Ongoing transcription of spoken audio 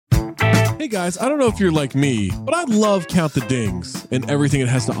Hey guys, I don't know if you're like me, but I love Count the Dings and everything it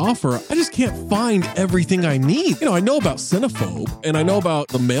has to offer. I just can't find everything I need. I know about Cinephobe, and I know about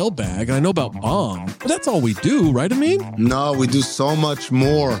the mailbag, and I know about Bomb, but that's all we do, right, Amin? No, we do so much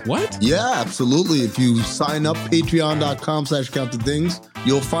more. What? Yeah, absolutely. If you sign up, patreon.com/countthedings,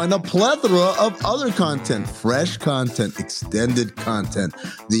 you'll find a plethora of other content, fresh content, extended content,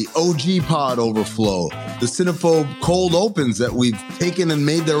 the OG pod overflow, the Cinephobe cold opens that we've taken and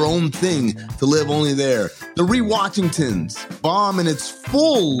made their own thing to live only there, the Rewatchingtons, Bomb in its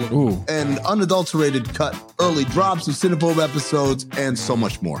full and unadulterated cut, early drops of Cinephobe episodes, and so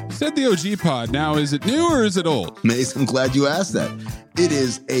much more. Said the OG pod. Now, is it new or is it old? Mace, I'm glad you asked that. It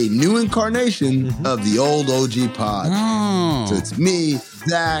is a new incarnation of the old OG pod. Oh. So it's me,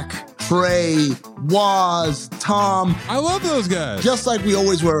 Zach, Trey, Waz, Tom. I love those guys. Just like we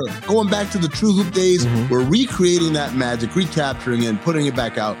always were. Going back to the True Hoop days, we're recreating that magic, recapturing it, and putting it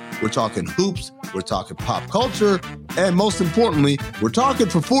back out. We're talking hoops, we're talking pop culture, and most importantly, we're talking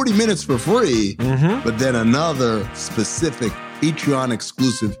for 40 minutes for free, but then another specific Patreon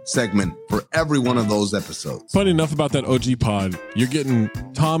exclusive segment for every one of those episodes. Funny enough about that OG pod, you're getting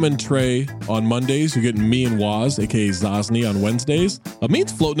Tom and Trey on Mondays. You're getting me and Waz, aka Zosny, on Wednesdays.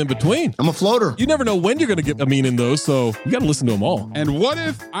 Amin's floating in between. I'm a floater. You never know when you're going to get Amin in those, so you got to listen to them all. And what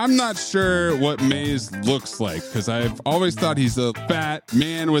if I'm not sure what Maze looks like? Because I've always thought he's a fat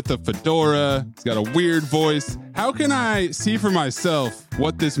man with a fedora. He's got a weird voice. How can I see for myself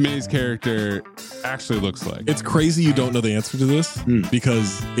what this Maze character actually looks like? It's crazy you don't know the answer to this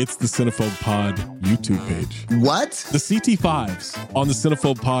because it's the Cinephobe Pod YouTube page. What? The CT5s on the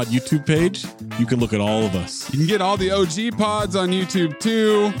Cinephobe Pod YouTube page, you can look at all of us. You can get all the OG pods on YouTube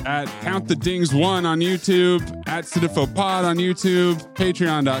too, at Count the Dings 1 on YouTube, at Cinephobe Pod on YouTube,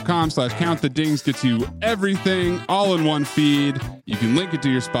 patreon.com/Count the Dings gets you everything all in one feed. You can link it to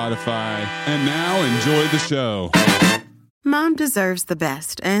your Spotify. And now enjoy the show. Mom deserves the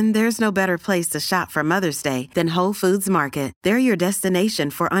best, and there's no better place to shop for Mother's Day than Whole Foods Market. They're your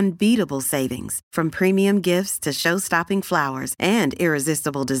destination for unbeatable savings, from premium gifts to show-stopping flowers and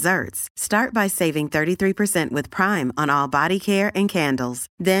irresistible desserts. Start by saving 33% with Prime on all body care and candles.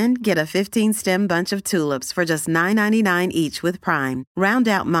 Then get a 15-stem bunch of tulips for just $9.99 each with Prime. Round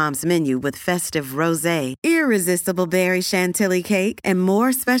out Mom's menu with festive rosé, irresistible berry chantilly cake, and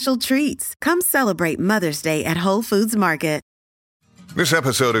more special treats. Come celebrate Mother's Day at Whole Foods Market. This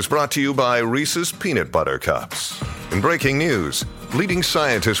episode is brought to you by Reese's Peanut Butter Cups. In breaking news, leading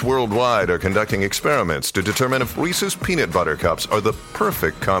scientists worldwide are conducting experiments to determine if Reese's Peanut Butter Cups are the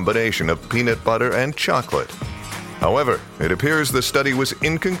perfect combination of peanut butter and chocolate. However, it appears the study was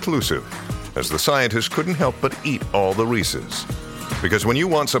inconclusive, as the scientists couldn't help but eat all the Reese's. Because when you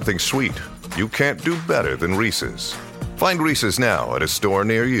want something sweet, you can't do better than Reese's. Find Reese's now at a store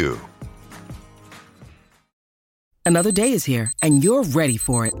near you. Another day is here, and you're ready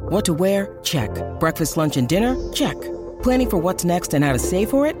for it. What to wear? Check. Breakfast, lunch, and dinner? Check. Planning for what's next and how to save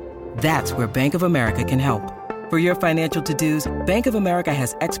for it? That's where Bank of America can help. For your financial to-dos, Bank of America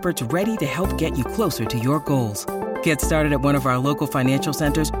has experts ready to help get you closer to your goals. Get started at one of our local financial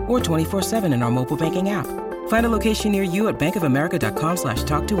centers or 24/7 in our mobile banking app. Find a location near you at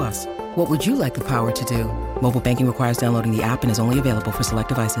bankofamerica.com/talktous. What would you like the power to do? Mobile banking requires downloading the app and is only available for select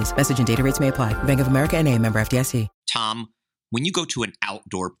devices. Message and data rates may apply. Bank of America NA, member FDIC. Tom, when you go to an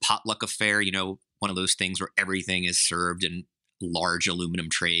outdoor potluck affair, one of those things where everything is served in large aluminum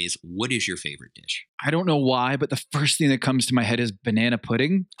trays, what is your favorite dish? I don't know why, but the first thing that comes to my head is banana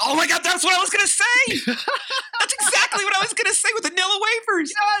pudding. Oh my God, that's what I was going to say! That's exactly what I was going to say with vanilla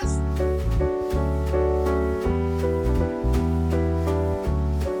wafers! Yes!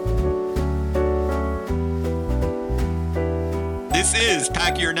 This is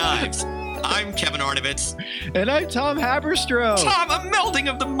Pack Your Knives. I'm Kevin Arnovitz. And I'm Tom Haberstroh. Tom, a melding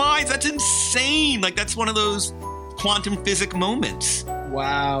of the minds. That's insane. That's one of those quantum physics moments.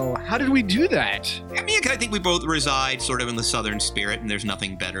 Wow. How did we do that? I think we both reside sort of in the Southern spirit, and there's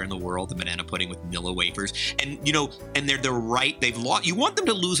nothing better in the world than banana pudding with vanilla wafers. And, and they're the right, you want them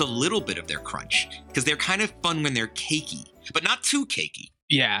to lose a little bit of their crunch, because they're kind of fun when they're cakey, but not too cakey.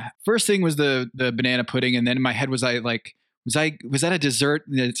 Yeah. First thing was the banana pudding, and then in my head was was that a dessert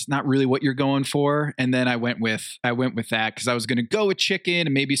that's not really what you're going for? And then I went with that because I was going to go with chicken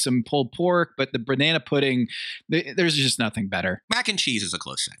and maybe some pulled pork, but the banana pudding, there's just nothing better. Mac and cheese is a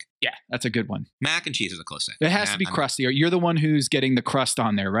close second. Yeah, that's a good one. Mac and cheese is a close second. It has to be crusty. You're the one who's getting the crust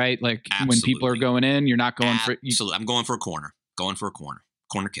on there, right? Absolutely. When people are going in, you're not going for... Absolutely. I'm going for a corner.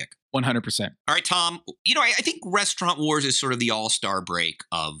 Corner kick. 100%. All right, Tom. I think Restaurant Wars is sort of the all-star break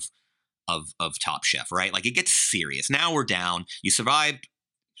of Top Chef, right? It gets serious. Now we're down. You survived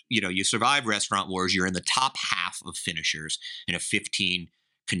you survive Restaurant Wars, you're in the top half of finishers in a 15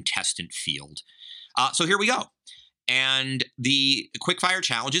 contestant field. So here we go. And the quickfire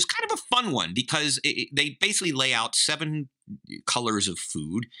challenge is kind of a fun one because they basically lay out 7 colors of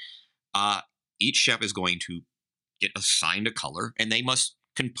food. Each chef is going to get assigned a color, and they must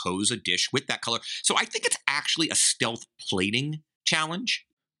compose a dish with that color. So I think it's actually a stealth plating challenge.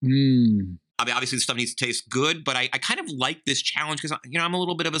 I mean, obviously, the stuff needs to taste good, but I kind of like this challenge because I'm a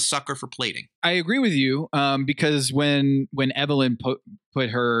little bit of a sucker for plating. I agree with you because when Evelyn put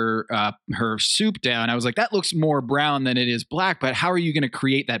her soup down, I was like, that looks more brown than it is black. But how are you going to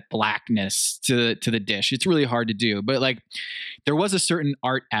create that blackness to the dish? It's really hard to do. But like, there was a certain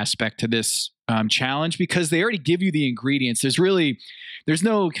art aspect to this challenge because they already give you the ingredients. There's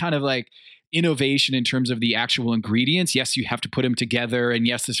no kind of like innovation in terms of the actual ingredients. Yes, you have to put them together. And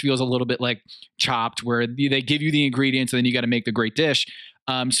yes, this feels a little bit like Chopped, where they give you the ingredients and then you got to make the great dish.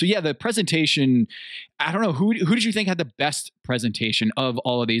 So yeah, the presentation, I don't know, who did you think had the best presentation of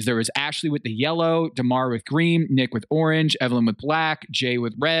all of these? There was Ashley with the yellow, Damar with green, Nick with orange, Evelyn with black, Jay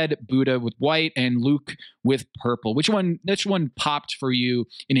with red, Buddha with white, and Luke with purple. Which one popped for you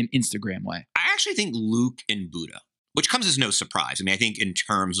in an Instagram way? I actually think Luke and Buddha, which comes as no surprise. I mean, I think in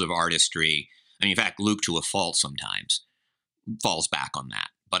terms of artistry, in fact, Luke to a fault sometimes falls back on that.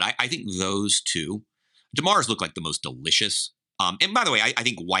 But I think those two, Damar's look like the most delicious. And by the way, I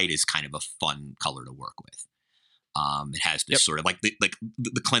think white is kind of a fun color to work with. It has this sort of like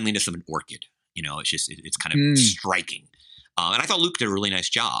the cleanliness of an orchid. It's kind of striking. And I thought Luke did a really nice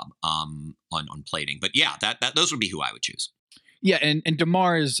job on plating. But yeah, those would be who I would choose. Yeah, and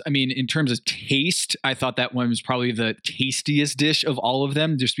Damar's, in terms of taste, I thought that one was probably the tastiest dish of all of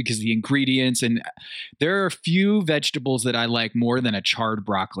them, just because of the ingredients. And there are a few vegetables that I like more than a charred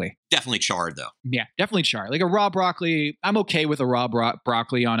broccoli. Definitely charred, though. Yeah, definitely charred. Like a raw broccoli, I'm okay with a raw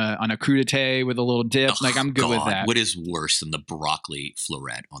broccoli on a crudité with a little dip. I'm good with that. What is worse than the broccoli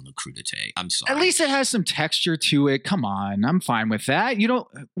floret on the crudité? I'm sorry. At least it has some texture to it. Come on, I'm fine with that.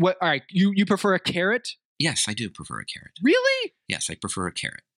 All right, you prefer a carrot? Yes, I do prefer a carrot. Really? Yes, I prefer a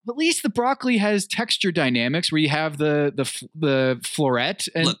carrot. At least the broccoli has texture dynamics where you have the floret.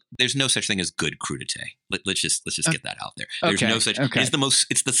 And look, there's no such thing as good crudité. Let's just get that out there. There's no such. Okay.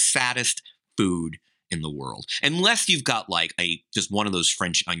 It's the saddest food in the world, unless you've got like just one of those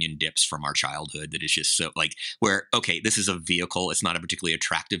French onion dips from our childhood that is just so like where this is a vehicle. It's not a particularly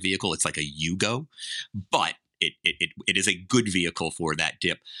attractive vehicle. It's like a Yugo, but it is a good vehicle for that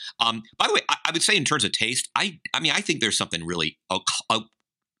dip. By the way, I would say in terms of taste, I think there's something really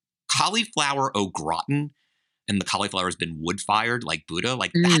cauliflower au gratin, and the cauliflower has been wood fired like Buddha.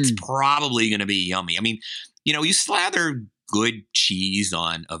 That's probably going to be yummy. You slather good cheese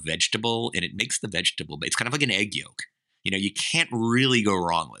on a vegetable, and it makes the vegetable. It's kind of like an egg yolk. You can't really go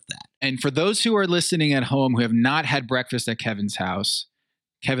wrong with that. And for those who are listening at home who have not had breakfast at Kevin's house,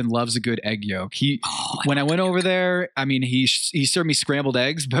 Kevin loves a good egg yolk. When I went over there, he served me scrambled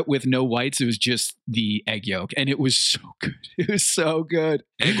eggs, but with no whites. It was just the egg yolk, and it was so good. It was so good.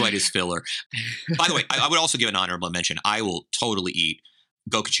 Egg white is filler. By the way, I would also give an honorable mention. I will totally eat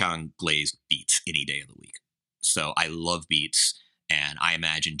gochujang glazed beets any day of the week. So I love beets, and I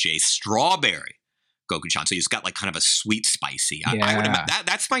imagine Jay strawberry gochujang. So it's got like kind of a sweet, spicy. I would imagine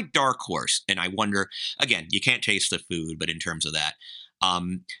that's my dark horse, and I wonder again. You can't taste the food, but in terms of that.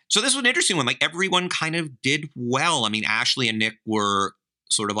 So this was an interesting one. Like everyone kind of did well. Ashley and Nick were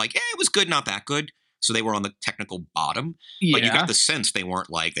sort of like, it was good, not that good. So they were on the technical bottom, but you got the sense they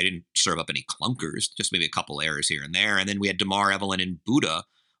didn't serve up any clunkers, just maybe a couple errors here and there. And then we had Damar, Evelyn, and Buddha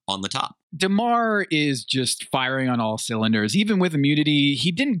on the top. Damar is just firing on all cylinders, even with immunity.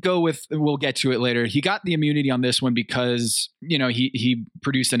 He didn't go with, we'll get to it later. He got the immunity on this one because, he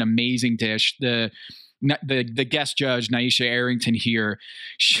produced an amazing dish. The guest judge, Naisha Arrington here,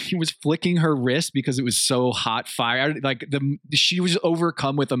 she was flicking her wrist because it was so hot fire. She was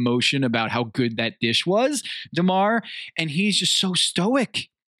overcome with emotion about how good that dish was, Damar. And he's just so stoic.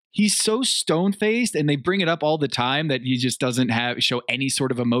 He's so stone-faced, and they bring it up all the time that he just doesn't show any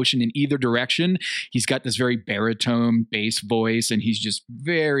sort of emotion in either direction. He's got this very baritone bass voice, and he's just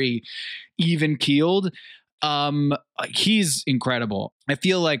very even-keeled. He's incredible. I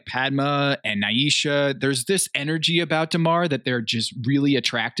feel like Padma and Naisha, there's this energy about Damar that they're just really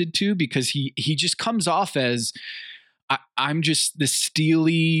attracted to because he just comes off as I'm just the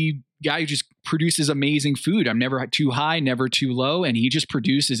steely guy who just produces amazing food. I'm never too high, never too low, and he just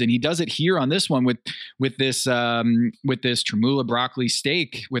produces. And he does it here on this one with this tremula broccoli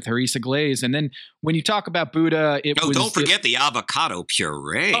steak with harissa glaze. And then when you talk about Buddha, don't forget the avocado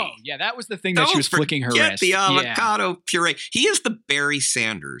puree. Oh yeah, that was the thing that she was flicking her wrist. The avocado puree. He is the Barry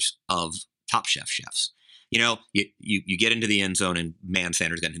Sanders of Top Chef chefs. You know, you get into the end zone, and man,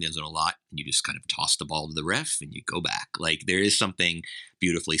 Sanders got into the end zone a lot, and you just kind of toss the ball to the ref and you go back. Like, there is something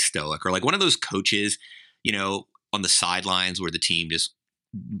beautifully stoic, or like one of those coaches, you know, on the sidelines where the team just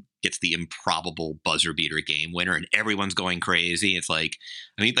gets the improbable buzzer beater game winner and everyone's going crazy. It's like,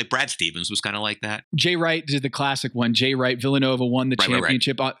 I mean, like Brad Stevens was kind of like that. Jay Wright did the classic one. Jay Wright, Villanova won the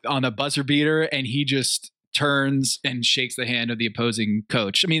championship on a buzzer beater, and he just turns and shakes the hand of the opposing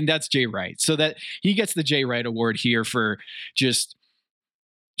coach. I mean, that's Jay Wright. So that he gets the Jay Wright award here for just,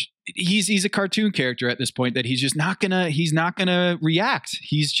 he's a cartoon character at this point, that he's not gonna react.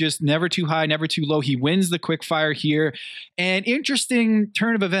 He's just never too high, never too low. He wins the quick fire here. And interesting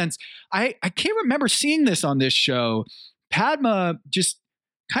turn of events. I can't remember seeing this on this show. Padma just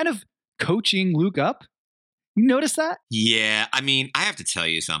kind of coaching Luke up. You notice that? Yeah. I mean, I have to tell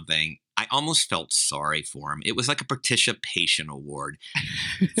you something. I almost felt sorry for him. It was like a participation award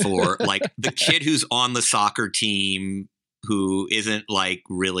for like the kid who's on the soccer team who isn't like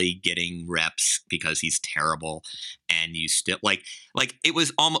really getting reps because he's terrible. And you still like it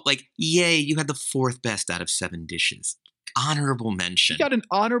was almost like, yay, you had the 4th best out of 7 dishes. Honorable mention. You got an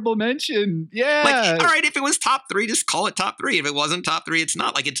honorable mention. Yeah. Like, all right, if it was top 3, just call it top 3. If it wasn't top 3, it's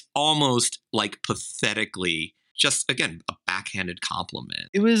not. Like, it's almost like pathetically just, again, a backhanded compliment.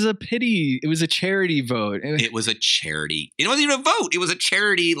 It was a pity. It was a charity vote. It was a charity. It wasn't even a vote. It was a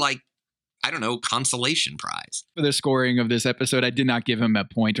charity, like, I don't know, consolation prize. For the scoring of this episode, I did not give him a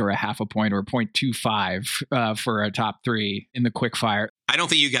point or a half a point or a 0.25 for a top 3 in the quick fire. I don't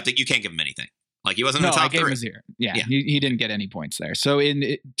think you can't give him anything. Like, he wasn't in the top 3. I gave him a 0. Yeah. He didn't get any points there. So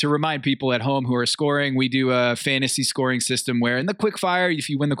to remind people at home who are scoring, we do a fantasy scoring system where in the quick fire, if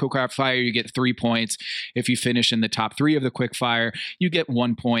you win the quick fire, you get 3 points. If you finish in the top 3 of the quick fire, you get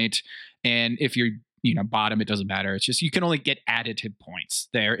 1 point. And if you're bottom, it doesn't matter. It's just you can only get additive points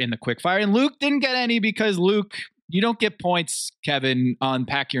there in the quick fire. And Luke didn't get any because Luke, you don't get points, Kevin, on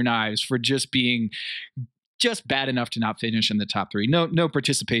Pack Your Knives for just being just bad enough to not finish in the top 3. No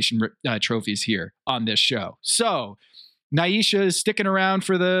participation trophies here on this show. So Nyesha is sticking around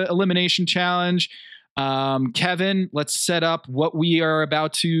for the elimination challenge. Kevin, let's set up what we are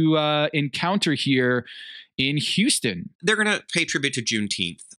about to encounter here in Houston. They're going to pay tribute to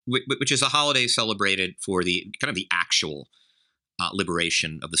Juneteenth, which is a holiday celebrated for the kind of the actual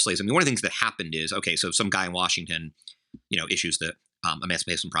liberation of the slaves. I mean, one of the things that happened is, okay, so some guy in Washington, issues the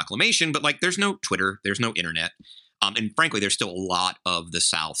Emancipation Proclamation, but like there's no Twitter, there's no internet. And frankly, there's still a lot of the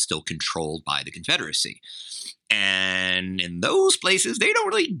South still controlled by the Confederacy. And in those places, they don't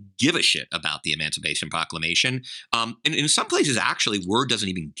really give a shit about the Emancipation Proclamation. And in some places, actually, word doesn't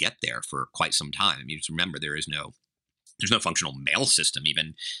even get there for quite some time. I mean, just remember, there's no functional mail system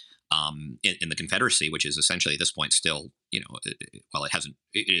even in the Confederacy, which is essentially at this point still, while it hasn't,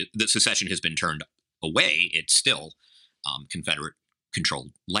 the secession has been turned away, it's still Confederate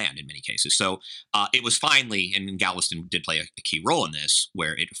controlled land in many cases. So it was finally, and Galveston did play a key role in this,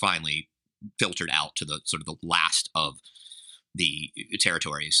 where it finally filtered out to the sort of the last of the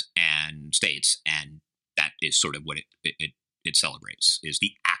territories and states, and that is sort of what it celebrates, is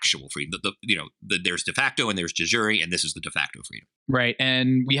the actual freedom. There's de facto and there's de jure, and this is the de facto freedom. Right,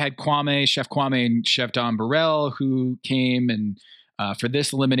 and we had Chef Kwame and Chef Don Burrell who came and for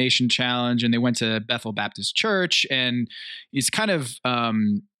this elimination challenge, and they went to Bethel Baptist Church, and it's kind of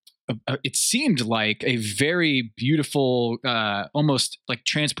it seemed like a very beautiful, almost like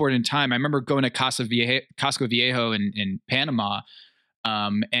transport in time. I remember going to Casco Viejo in Panama,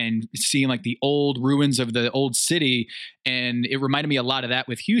 and seeing like the old ruins of the old city, and it reminded me a lot of that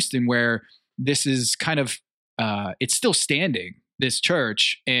with Houston, where this is kind of it's still standing, this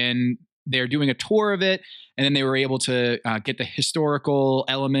church, and they're doing a tour of it, and then they were able to get the historical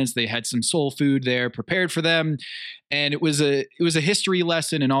elements. They had some soul food there prepared for them, and it was a history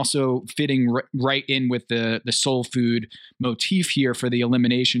lesson, and also fitting right in with the soul food motif here for the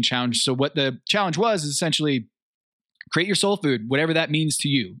elimination challenge. So what the challenge was is essentially create your soul food, whatever that means to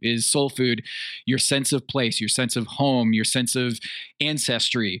you. Is soul food your sense of place, your sense of home, your sense of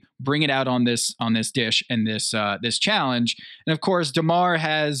ancestry? Bring it out on this dish and this challenge. And of course, Damar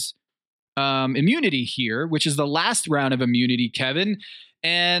has immunity here, which is the last round of immunity, Kevin.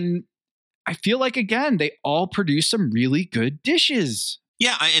 And I feel like, again, they all produce some really good dishes.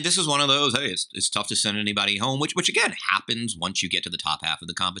 Yeah, and this is one of those, hey, it's tough to send anybody home, which again happens once you get to the top half of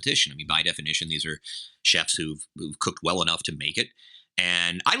the competition. I mean, by definition, these are chefs who've cooked well enough to make it.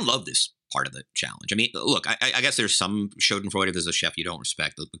 And I love this part of the challenge. I mean, look, I guess there's some schadenfreude if there's a chef you don't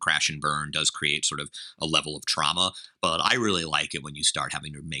respect. The crash and burn does create sort of a level of trauma. But I really like it when you start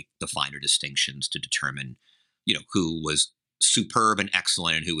having to make the finer distinctions to determine, who was superb and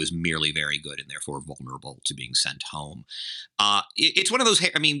excellent and who was merely very good and therefore vulnerable to being sent home. It's one of those,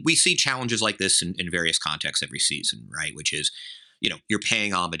 I mean, we see challenges like this in various contexts every season, right? Which is, you're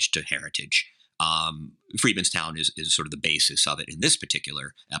paying homage to heritage. Freedman's Town is sort of the basis of it in this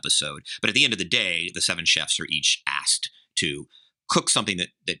particular episode. But at the end of the day, the 7 chefs are each asked to cook something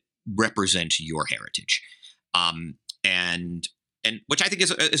that represents your heritage. And which I think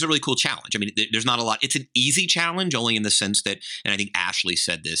is a really cool challenge. I mean, there's not a lot. It's an easy challenge only in the sense that, and I think Ashley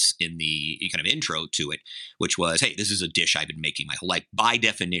said this in the kind of intro to it, which was, hey, this is a dish I've been making my whole life. By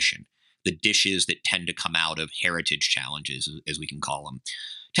definition, the dishes that tend to come out of heritage challenges, as we can call them,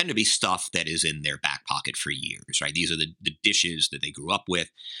 tend to be stuff that is in their back pocket for years, right? These are the dishes that they grew up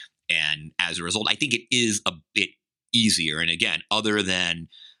with. And as a result, I think it is a bit easier. And again, other than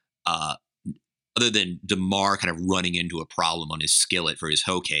DeMar kind of running into a problem on his skillet for his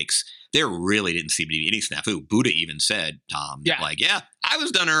hoe cakes, there really didn't seem to be any snafu. Buddha even said, Tom, I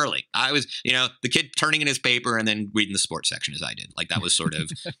was done early. I was, the kid turning in his paper and then reading the sports section as I did. Like that was sort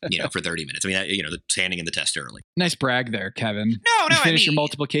of, for 30 minutes. I mean, the standing in the test early. Nice brag there, Kevin. No, you finished your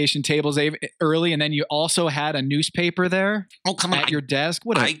multiplication tables early, and then you also had a newspaper there. Oh, come on. At your desk.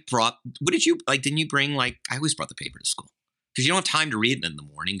 What did you, didn't you bring, I always brought the paper to school. Because you don't have time to read them in the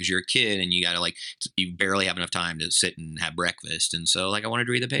morning because you're a kid and you got to you barely have enough time to sit and have breakfast. And so I wanted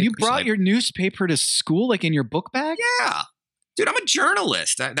to read the paper. You brought your newspaper to school, in your book bag? Yeah. Dude, I'm a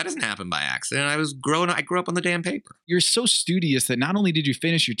journalist. That doesn't happen by accident. I grew up on the damn paper. You're so studious that not only did you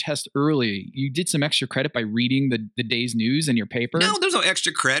finish your test early, you did some extra credit by reading the day's news in your paper. No, there's no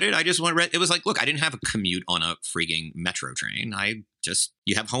extra credit. I just it was look, I didn't have a commute on a freaking metro train.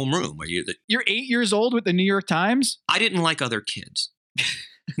 You have homeroom where You're 8 years old with the New York Times? I didn't like other kids.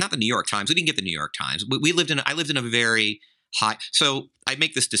 Not the New York Times. We didn't get the New York Times. I lived in a very high. So I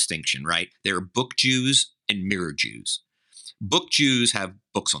make this distinction, right? There are book Jews and mirror Jews. Book Jews have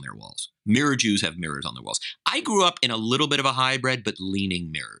books on their walls. Mirror Jews have mirrors on their walls. I grew up in a little bit of a hybrid, but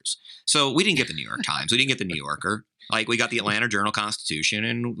leaning mirrors. So we didn't get the New York Times. We didn't get the New Yorker. We got the Atlanta Journal-Constitution.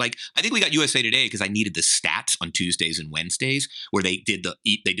 And I think we got USA Today because I needed the stats on Tuesdays and Wednesdays where they did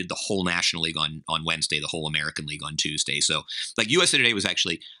the whole National League on Wednesday, the whole American League on Tuesday. So USA Today was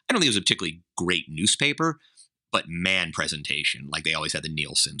actually, I don't think it was a particularly great newspaper, but man, presentation. They always had the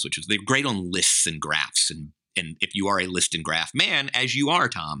Nielsen's, which was, they're great on lists and graphs. And if you are a list and graph man, as you are,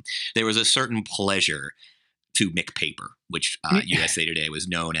 Tom, there was a certain pleasure to McPaper, which USA Today was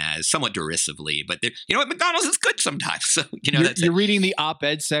known as somewhat derisively. But McDonald's is good sometimes. So you're reading the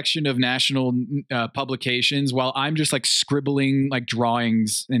op-ed section of national publications while I'm just scribbling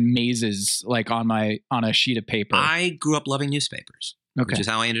drawings and mazes on a sheet of paper. I grew up loving newspapers, which is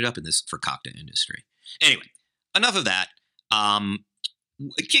how I ended up in this Fakakta industry. Anyway, enough of that.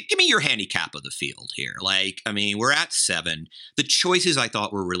 Give me your handicap of the field here. We're at 7. The choices I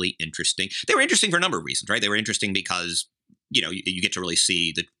thought were really interesting. They were interesting for a number of reasons, right? They were interesting because, you get to really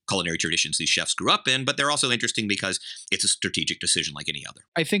see the culinary traditions these chefs grew up in, but they're also interesting because it's a strategic decision like any other.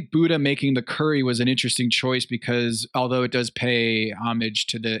 I think Buddha making the curry was an interesting choice because although it does pay homage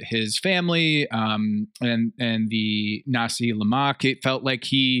to his family and the Nasi Lemak, it felt like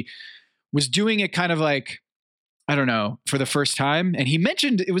he was doing it kind of I don't know, for the first time. And he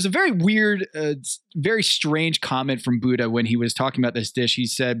mentioned, it was a very weird, very strange comment from Buddha when he was talking about this dish. He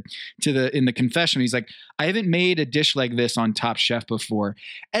said in the confession, he's like, I haven't made a dish like this on Top Chef before.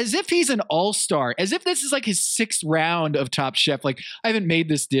 As if he's an all-star, as if this is his 6th round of Top Chef. I haven't made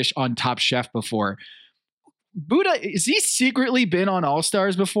this dish on Top Chef before. Buddha, has he secretly been on All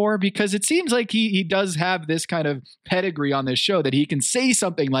Stars before? Because it seems like he does have this kind of pedigree on this show that he can say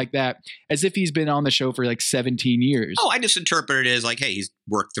something like that as if he's been on the show for 17 years. Oh, I just interpret it as hey, he's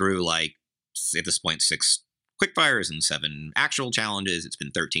worked through at this point 6 quickfires and 7 actual challenges. It's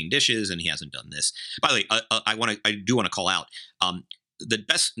been 13 dishes and he hasn't done this. By the way, I do want to call out the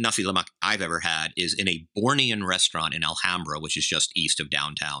best nasi lemak I've ever had is in a Bornean restaurant in Alhambra, which is just east of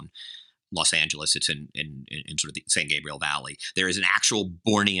downtown Los Angeles. It's in sort of the San Gabriel Valley. There is an actual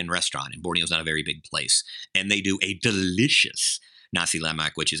Bornean restaurant, and Borneo is not a very big place. And they do a delicious nasi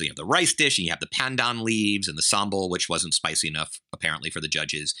lemak, which is the rice dish, and you have the pandan leaves and the sambal, which wasn't spicy enough apparently for the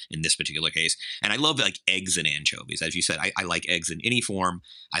judges in this particular case. And I love like eggs and anchovies. As you said, I like eggs in any form.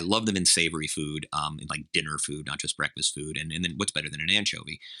 I love them in savory food, in like dinner food, not just breakfast food. And then what's better than an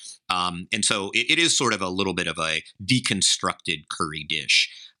anchovy? And so it is sort of a little bit of a deconstructed curry dish.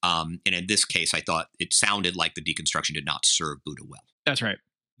 And in this case, I thought it sounded like the deconstruction did not serve Buddha well. That's right.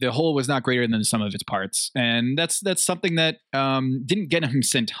 The whole was not greater than the sum of its parts. And that's something that didn't get him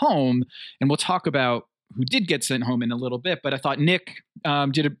sent home. And we'll talk about who did get sent home in a little bit. But I thought Nick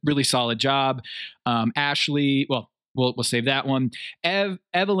did a really solid job. Ashley, well, we'll save that one.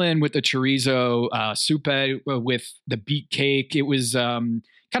 Evelyn with the chorizo soup with the beet cake. It was kind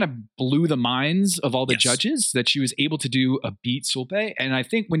of blew the minds of all the judges that she was able to do a beet soup. And I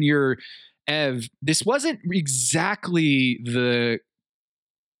think when you're Ev, this wasn't exactly the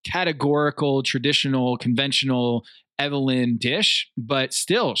categorical, traditional, conventional Evelyn dish, but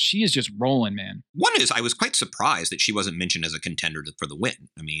still, she is just rolling, man. One is, I was quite surprised that she wasn't mentioned as a contender for the win.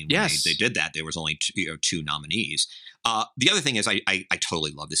 I mean, when they did that, there was only two nominees. The other thing is, I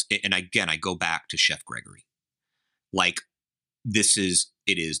totally love this. And again, I go back to Chef Gregory. Like,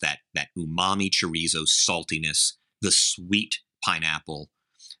 it is that umami chorizo saltiness, the sweet pineapple,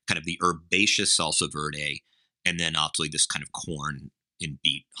 kind of the herbaceous salsa verde, and then obviously this kind of corn and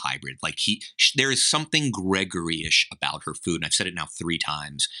beet hybrid. Like there is something Gregory-ish about her food, and I've said it now 3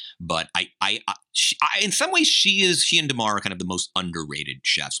 times. But she, in some ways, she and Damar are kind of the most underrated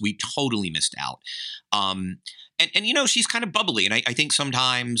chefs. We totally missed out. And she's kind of bubbly, and I think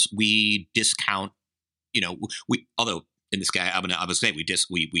sometimes we discount. Although in this guy, I was saying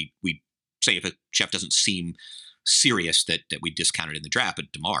we say if a chef doesn't seem serious that we discounted in the draft,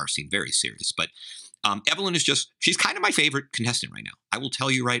 but Damar seemed very serious. But Evelyn is she's kind of my favorite contestant right now. I will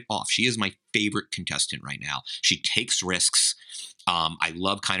tell you right off. She is my favorite contestant right now. She takes risks. I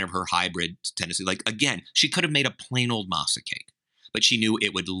love kind of her hybrid tendency. Like, again, she could have made a plain old masa cake, but she knew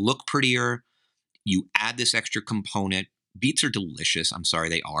it would look prettier. You add this extra component. Beets are delicious. I'm sorry,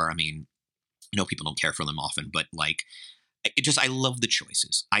 they are. I mean, people don't care for them often, but like, I love the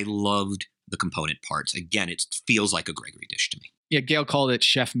choices. I loved the component parts. Again, it feels like a Gregory dish to me. Yeah, Gail called it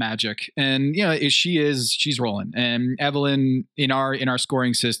chef magic, and she's rolling. And Evelyn in our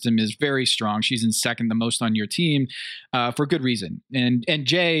scoring system is very strong. She's in second, the most on your team, for good reason. And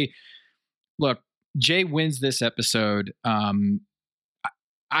Jay, look, Jay wins this episode.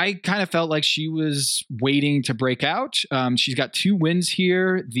 I kind of felt like she was waiting to break out. She's got 2 wins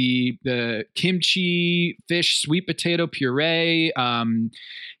here: the kimchi fish sweet potato puree.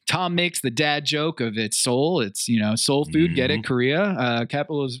 Tom makes the dad joke of it's Seoul. It's soul food. Mm-hmm. Get it, Korea.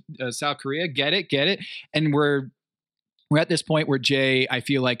 Capital of South Korea. Get it. And we're at this point where Jay, I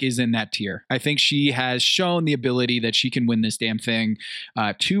feel like, is in that tier. I think she has shown the ability that she can win this damn thing.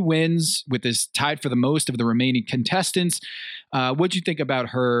 2 wins with this tied for the most of the remaining contestants. What'd you think about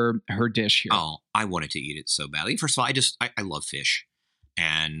her dish here? Oh, I wanted to eat it so badly. First of all, I love fish,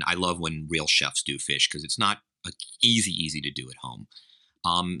 and I love when real chefs do fish because it's not easy to do at home.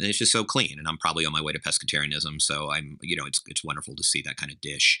 And it's just so clean, and I'm probably on my way to pescatarianism, so I'm, it's wonderful to see that kind of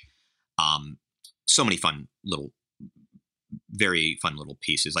dish. So many very fun little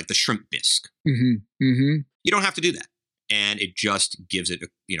pieces, like the shrimp bisque. Mm-hmm. Mm-hmm. You don't have to do that, and it just gives it,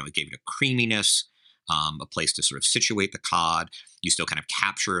 it gave it a creaminess, a place to sort of situate the cod. You still kind of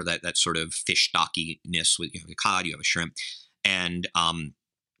capture that sort of fish stockiness with the cod. You have a shrimp, and and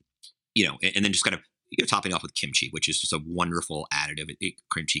then just kind of topping off with kimchi, which is just a wonderful additive.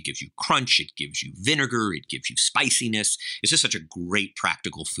 Kimchi gives you crunch, it gives you vinegar, it gives you spiciness. It's just such a great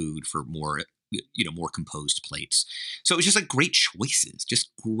practical food for more composed plates. So it's just like great choices,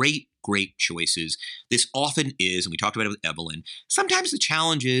 just great choices. This often is, and we talked about it with Evelyn, sometimes the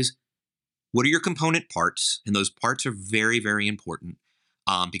challenge is, what are your component parts? And those parts are very, very important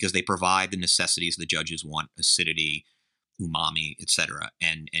because they provide the necessities the judges want: acidity, umami, etc.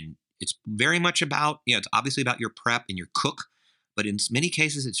 And it's very much about, it's obviously about your prep and your cook, but in many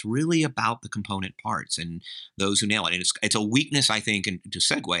cases, it's really about the component parts and those who nail it. And it's a weakness, I think, and to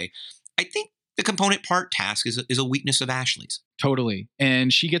segue, I think the component part task is a weakness of Ashley's. Totally.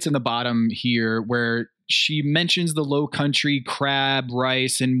 And she gets in the bottom here where she mentions the low country crab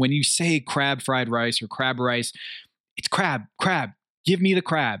rice. And when you say crab fried rice or crab rice, it's crab. Give me the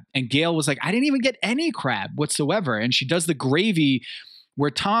crab. And Gail was like, I didn't even get any crab whatsoever. And she does the gravy, where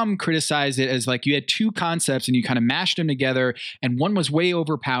Tom criticized it as like you had 2 concepts and you kind of mashed them together, and one was way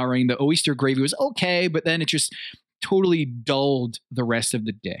overpowering. The oyster gravy was okay, but then it just totally dulled the rest of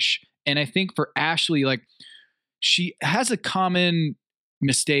the dish. And I think for Ashley, like, she has a common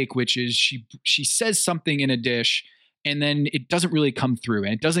mistake, which is she says something in a dish and then it doesn't really come through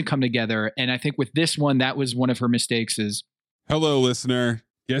and it doesn't come together. And I think with this one, that was one of her mistakes. Is Hello, listener.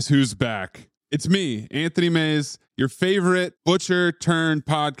 Guess who's back? It's me, Anthony Mays, your favorite butcher turned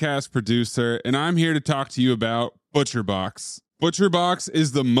podcast producer, and I'm here to talk to you about ButcherBox. ButcherBox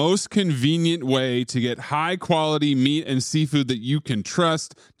is the most convenient way to get high quality meat and seafood that you can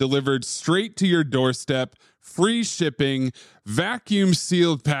trust delivered straight to your doorstep, free shipping, vacuum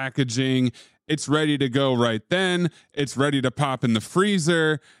sealed packaging. It's ready to go right then. It's ready to pop in the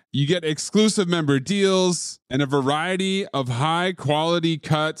freezer. You get exclusive member deals and a variety of high quality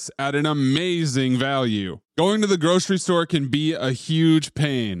cuts at an amazing value. Going to the grocery store can be a huge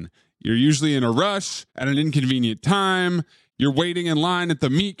pain. You're usually in a rush at an inconvenient time. You're waiting in line at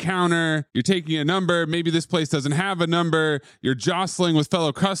the meat counter. You're taking a number. Maybe this place doesn't have a number. You're jostling with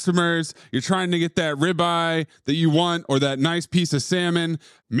fellow customers. You're trying to get that ribeye that you want or that nice piece of salmon.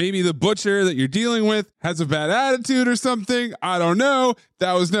 Maybe the butcher that you're dealing with has a bad attitude or something. I don't know.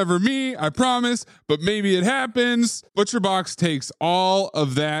 That was never me, I promise. But maybe it happens. ButcherBox takes all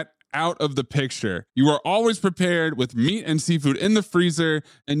of that out of the picture. You are always prepared with meat and seafood in the freezer,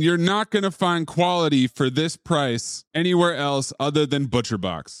 and you're not going to find quality for this price anywhere else other than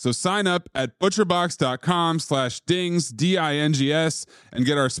ButcherBox. So sign up at butcherbox.com/dings, D-I-N-G-S, and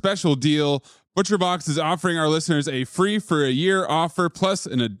get our special deal. ButcherBox is offering our listeners a free for a year offer plus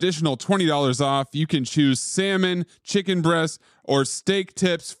an additional $20 off. You can choose salmon, chicken breast, or steak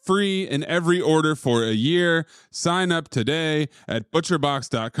tips free in every order for a year. Sign up today at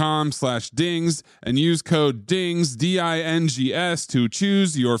butcherbox.com/dings and use code DINGS, D-I-N-G-S, to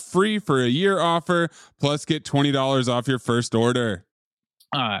choose your free for a year offer plus get $20 off your first order.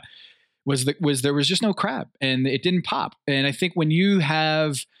 there was just no crab and it didn't pop. And I think when you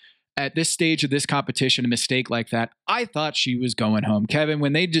have at this stage of this competition a mistake like that, I thought she was going home. Kevin,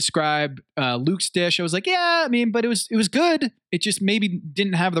 when they described Luke's dish, I was like, yeah, I mean, but it was good. It just maybe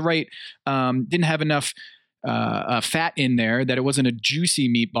didn't have the right, didn't have enough fat in there, that it wasn't a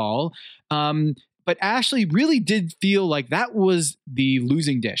juicy meatball. But Ashley really did feel like that was the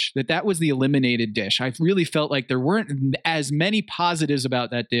losing dish, that was the eliminated dish. I really felt like there weren't as many positives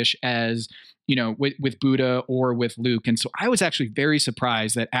about that dish as, you know, with Buddha or with Luke. And so I was actually very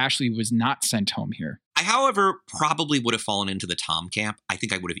surprised that Ashley was not sent home here. I, however, probably would have fallen into the Tom camp. I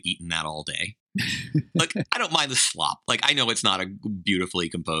think I would have eaten that all day. Like, I don't mind the slop. Like, I know it's not a beautifully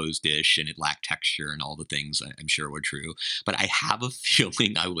composed dish and it lacked texture and all the things I'm sure were true, but I have a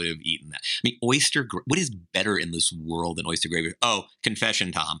feeling I would have eaten that. I mean, what is better in this world than oyster gravy? Oh,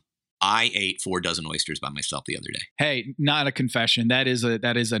 confession, Tom. I ate 4 dozen oysters by myself the other day. Hey, not a confession. That is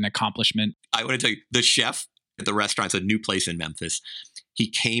an accomplishment. I want to tell you, the chef at the restaurant, it's a new place in Memphis, he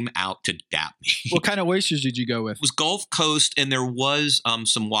came out to dap me. What kind of oysters did you go with? It was Gulf Coast, and there was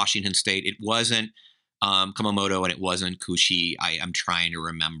some Washington State. It wasn't Kumamoto, and it wasn't Kushi. I'm trying to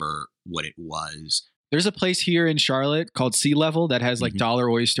remember what it was. There's a place here in Charlotte called Sea Level that has like dollar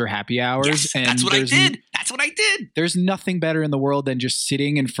oyster happy hours. Yes, and that's what I did. That's what I did. There's nothing better in the world than just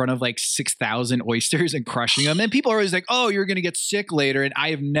sitting in front of like 6,000 oysters and crushing them. And people are always like, oh, you're going to get sick later. And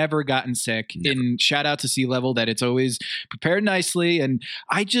I have never gotten sick. Never. And shout out to Sea Level that it's always prepared nicely. And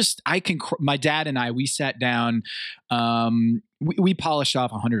my dad and I, we sat down, we polished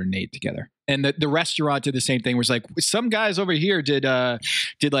off 108 together. And the restaurant did the same thing. It was like some guys over here did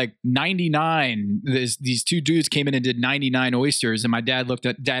like 99. These 2 dudes came in and did 99 oysters. And my dad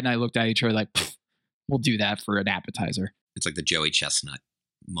and I looked at each other like, we'll do that for an appetizer. It's like the Joey Chestnut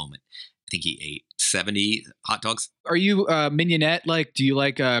moment. I think he ate 70 hot dogs. Are you mignonette? Like, do you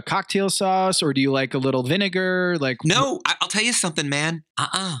like a cocktail sauce or do you like a little vinegar? Like, no, I'll tell you something, man.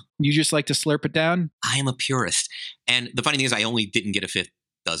 You just like to slurp it down? I am a purist. And the funny thing is I only didn't get a 5th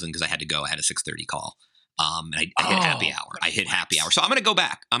dozen because I had to go. I had a 6:30 call. And I hit happy hour. So I'm going to go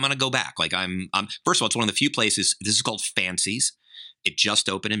back. Like first of all, it's one of the few places. This is called Fancies. It just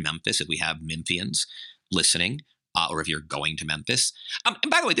opened in Memphis. If we have Memphians listening, or if you're going to Memphis. And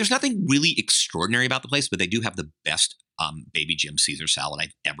by the way, there's nothing really extraordinary about the place, but they do have the best Baby Jim Caesar salad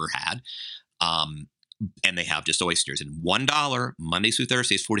I've ever had. And they have just oysters, and $1 Mondays through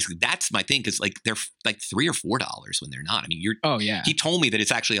Thursdays, 46. That's my thing, because like they're like $3 or $4 when they're not. I mean, oh yeah. He told me that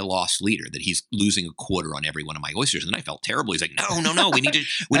it's actually a lost leader, that he's losing a quarter on every one of my oysters, and then I felt terrible. He's like, no, we need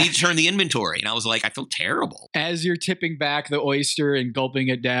to turn the inventory, and I was like, I feel terrible. As you're tipping back the oyster and gulping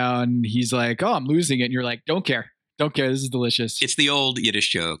it down, he's like, oh, I'm losing it, and you're like, don't care. This is delicious. It's the old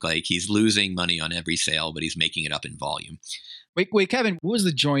Yiddish joke, like he's losing money on every sale, but he's making it up in volume. Wait, Kevin, what was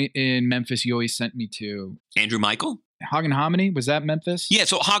the joint in Memphis you always sent me to? Andrew Michael? Hog and Hominy? Was that Memphis? Yeah,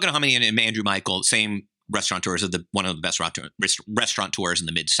 so Hog and Hominy and Andrew Michael, same restaurateurs of one of the best restaurateurs in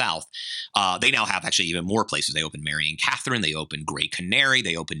the Mid-South. They now have actually even more places. They opened Mary and Catherine. They opened Grey Canary.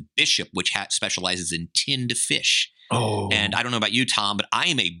 They opened Bishop, which specializes in tinned fish. Oh. And I don't know about you, Tom, but I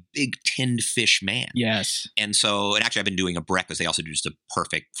am a big tinned fish man. Yes. And actually I've been doing a breakfast. They also do just a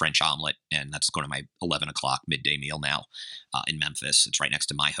perfect French omelet. And that's going to my 11 o'clock midday meal now in Memphis. It's right next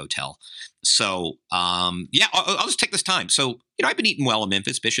to my hotel. So, I'll just take this time. So, I've been eating well in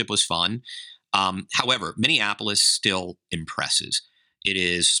Memphis. Bishop was fun. However, Minneapolis still impresses. It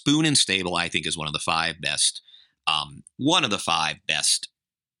is Spoon and Stable, I think, is one of the five best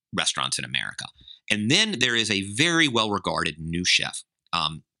restaurants in America. And then there is a very well-regarded new chef,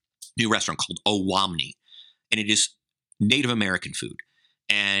 new restaurant called Owamni, and it is Native American food.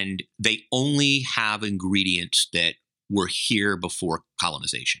 And they only have ingredients that were here before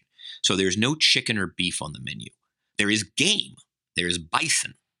colonization. So there's no chicken or beef on the menu. There is game. There is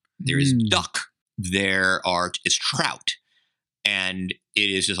bison. There is duck. There is trout. And it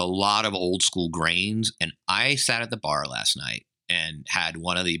is just a lot of old school grains. And I sat at the bar last night and had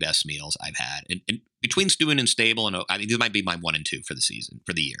one of the best meals I've had. And between Spoon and Stable, and I mean, this might be my 1 and 2 for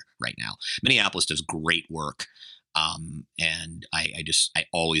the year right now. Minneapolis does great work. And I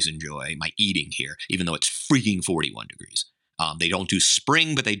always enjoy my eating here, even though it's freaking 41 degrees. They don't do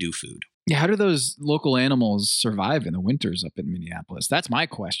spring, but they do food. Yeah, how do those local animals survive in the winters up in Minneapolis? That's my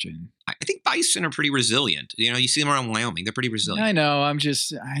question. I think bison are pretty resilient. You see them around Wyoming. They're pretty resilient. I know. I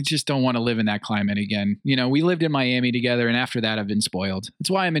just don't want to live in that climate again. We lived in Miami together, and after that, I've been spoiled. That's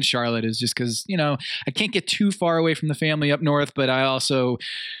why I'm in Charlotte, is just because, I can't get too far away from the family up north, but I also,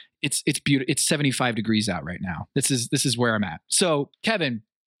 it's beautiful. It's 75 degrees out right now. This is where I'm at. So, Kevin,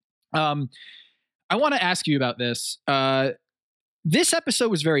 I want to ask you about this. This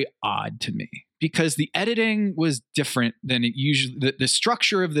episode was very odd to me because the editing was different than it usually. The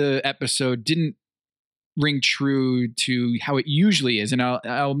structure of the episode didn't ring true to how it usually is, and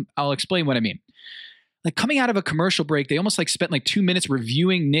I'll explain what I mean. Like, coming out of a commercial break, they almost spent 2 minutes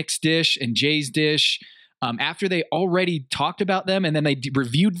reviewing Nick's dish and Jay's dish after they already talked about them, and then they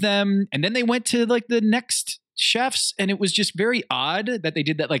reviewed them, and then they went to the next chefs, and it was just very odd that they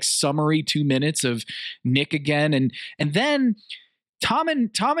did that summary 2 minutes of Nick again, and then Tom and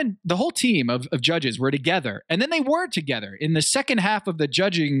the whole team of judges were together, and then they weren't together in the second half of the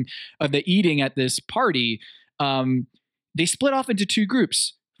judging of the eating at this party. They split off into two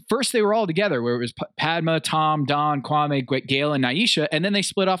groups. First, they were all together, where it was Padma, Tom, Don, Kwame, Gail, and Naisha, and then they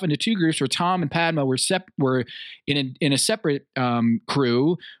split off into two groups where Tom and Padma were in a separate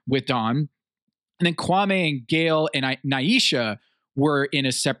crew with Don, and then Kwame and Gail and Naisha were in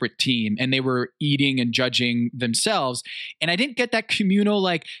a separate team, and they were eating and judging themselves. And I didn't get that communal,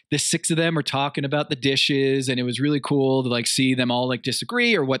 the six of them are talking about the dishes, and it was really cool to see them all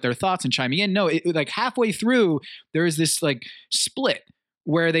disagree or what their thoughts and chiming in. No, it halfway through, there was this split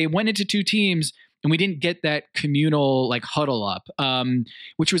where they went into two teams, and we didn't get that communal huddle up,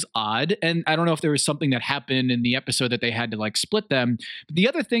 which was odd. And I don't know if there was something that happened in the episode that they had to split them. But the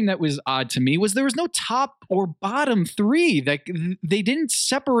other thing that was odd to me was there was no top or bottom three. They didn't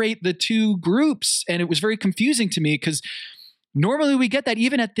separate the two groups. And it was very confusing to me because normally we get that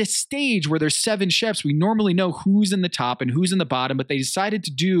even at this stage where there's 7 chefs, we normally know who's in the top and who's in the bottom, but they decided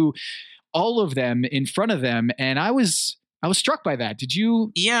to do all of them in front of them. And I was struck by that. Did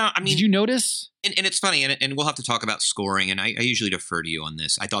you? Yeah, did you notice? And it's funny, and we'll have to talk about scoring, and I usually defer to you on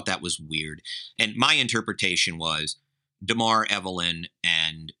this. I thought that was weird. And my interpretation was DeMar, Evelyn,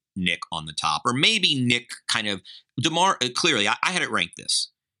 and Nick on the top. Or maybe Nick DeMar, clearly, I had it ranked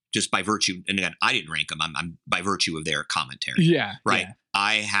this, just by virtue, and again, I didn't rank them, I'm by virtue of their commentary. Yeah. Right? Yeah.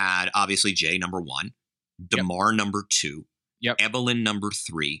 I had, obviously, Jay number 1, DeMar number 2, Evelyn number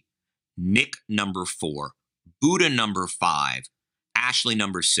 3, Nick number 4, Buddha number 5, Ashley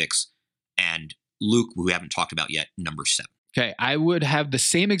number 6, and Luke, who we haven't talked about yet, number 7. Okay, I would have the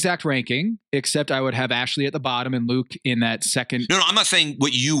same exact ranking, except I would have Ashley at the bottom and Luke in that second. No, I'm not saying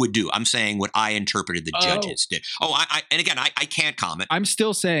what you would do. I'm saying what I interpreted the judges did. And again, I can't comment. I'm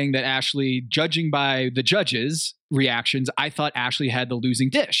still saying that Ashley, judging by the judges' reactions, I thought Ashley had the losing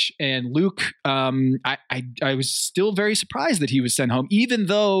dish. And Luke, I was still very surprised that he was sent home, even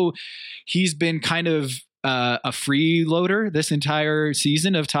though he's been kind of a freeloader this entire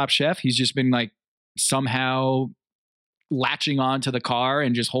season of Top Chef. He's just been somehow latching on to the car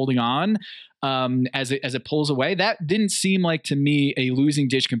and just holding on as it pulls away. That didn't seem to me a losing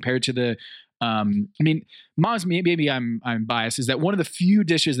dish compared to the mom's, maybe I'm biased, is that one of the few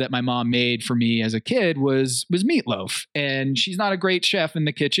dishes that my mom made for me as a kid was meatloaf. And she's not a great chef in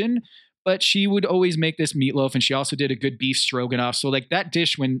the kitchen, but she would always make this meatloaf, and she also did a good beef stroganoff. So like that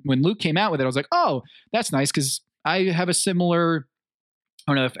dish, when Luke came out with it, I was like, oh, that's nice, because I have a similar.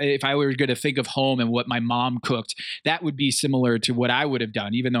 I don't know if I were going to think of home and what my mom cooked, that would be similar to what I would have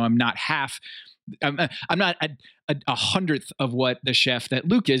done, even though I'm not I'm not a hundredth of what the chef that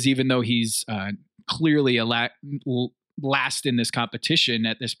Luke is, even though he's clearly last in this competition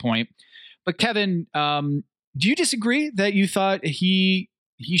at this point. But Kevin, do you disagree that you thought he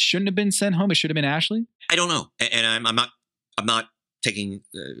shouldn't have been sent home? It should have been Ashley? I don't know, and I'm not taking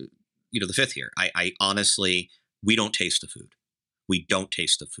the fifth here. I honestly, we don't taste the food. We don't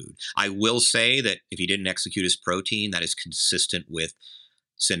taste the food. I will say that if he didn't execute his protein, that is consistent with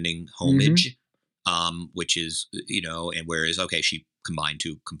sending homage, which is, and whereas, okay, she combined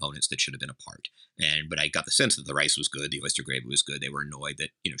two components that should have been apart. But I got the sense that the rice was good. The oyster gravy was good. They were annoyed that,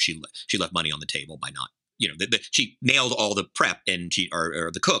 she left money on the table by not, she nailed all the prep and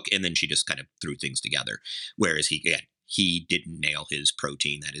or the cook, and then she just kind of threw things together. Whereas he didn't nail his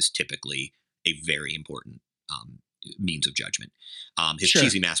protein. That is typically a very important, means of judgment. His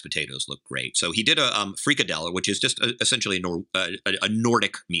cheesy mashed potatoes look great. So he did a fricadella, which is just essentially a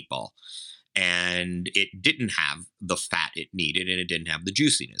Nordic meatball. And it didn't have the fat it needed, and it didn't have the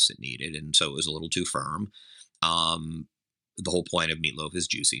juiciness it needed. And so it was a little too firm. The whole point of meatloaf is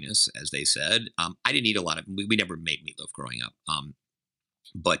juiciness, as they said. I didn't eat a lot of, we never made meatloaf growing up.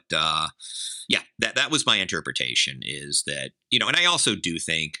 But that was my interpretation, is that, and I also do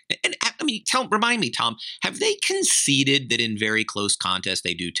think, and I mean, remind me, Tom, have they conceded that in very close contests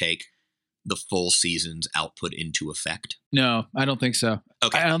they do take the full season's output into effect? No, I don't think so.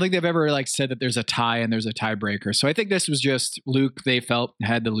 Okay. I don't think they've ever said that there's a tie and there's a tiebreaker. So I think this was just Luke, they felt,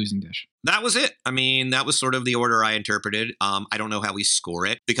 had the losing dish. That was it. I mean, that was sort of the order I interpreted. I don't know how we score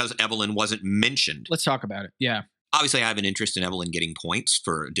it because Evelyn wasn't mentioned. Let's talk about it. Yeah. Obviously, I have an interest in Evelyn getting points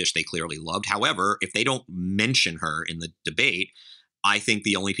for a dish they clearly loved. However, if they don't mention her in the debate, I think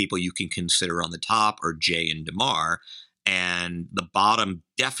the only people you can consider on the top are Jay and Damar. And the bottom,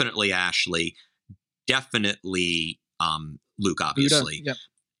 definitely Ashley, definitely Luke, obviously. Buddha,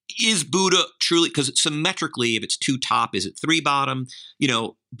 yep. Is Buddha truly, because symmetrically, if it's two top, is it three bottom?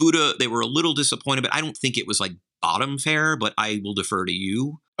 Buddha, they were a little disappointed, but I don't think it was like bottom fair, but I will defer to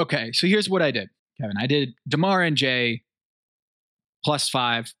you. Okay, so here's what I did, Kevin. I did Damar and Jay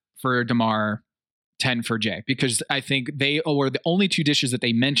 +5 for Damar, 10 for Jay, because I think they were the only two dishes that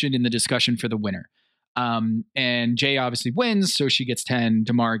they mentioned in the discussion for the winner. And Jay obviously wins, so she gets 10,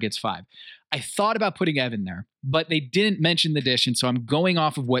 Damar gets 5. I thought about putting Evan there, but they didn't mention the dish, and so I'm going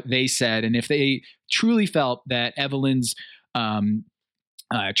off of what they said. And if they truly felt that Evelyn's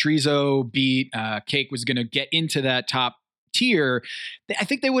chorizo beet cake was going to get into that top tier, I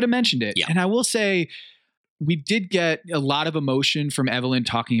think they would have mentioned it. Yeah. And I will say, we did get a lot of emotion from Evelyn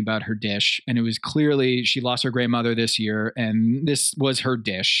talking about her dish. And it was clearly she lost her grandmother this year, and this was her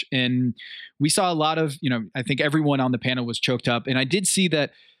dish. And we saw a lot of, I think everyone on the panel was choked up. And I did see that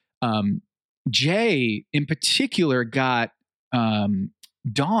Jay in particular got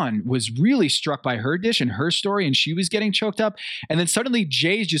Dawn was really struck by her dish and her story, and she was getting choked up. And then suddenly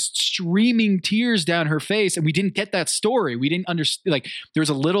Jay's just streaming tears down her face. And we didn't get that story. We didn't understand, like there was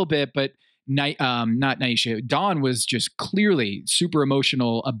a little bit, but not Naisha. Dawn was just clearly super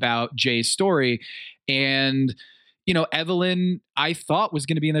emotional about Jay's story. And, Evelyn, I thought was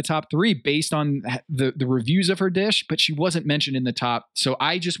going to be in the top 3 based on the reviews of her dish, but she wasn't mentioned in the top. So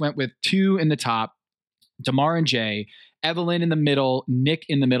I just went with 2 in the top, Damar and Jay, Evelyn in the middle, Nick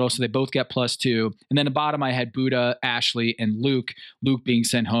in the middle. So they both get +2. And then the bottom, I had Buddha, Ashley, and Luke being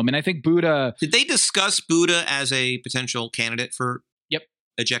sent home. And I think Buddha. Did they discuss Buddha as a potential candidate for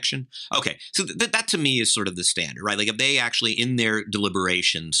ejection? Okay. So that to me is sort of the standard, right? Like if they actually in their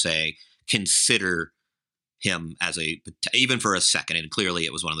deliberation say, consider him as even for a second, and clearly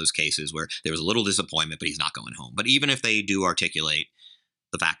it was one of those cases where there was a little disappointment, but he's not going home. But even if they do articulate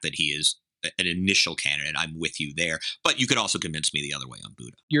the fact that he is an initial candidate, I'm with you there. But you could also convince me the other way on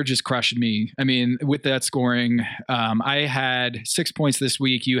Buddha. You're just crushing me. I mean, with that scoring, I had 6 points this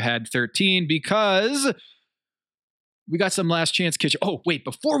week. You had 13 because we got some Last Chance Kitchen. Oh, wait,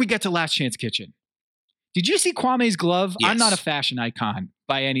 before we get to Last Chance Kitchen, did you see Kwame's glove? Yes. I'm not a fashion icon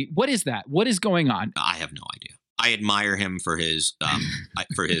by any. What is that? What is going on? I have no idea. I admire him for his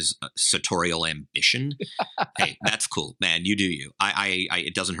sartorial ambition. Hey, that's cool, man. You do you.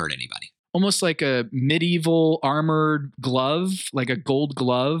 It doesn't hurt anybody. Almost like a medieval armored glove, like a gold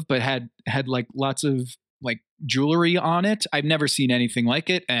glove, but had like lots of like jewelry on it. I've never seen anything like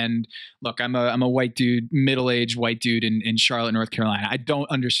it. And look, I'm a white dude, middle-aged white dude in Charlotte, North Carolina. I don't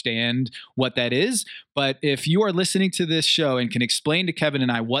understand what that is. But if you are listening to this show and can explain to Kevin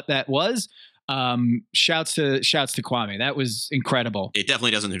and I what that was, shouts to Kwame. That was incredible. It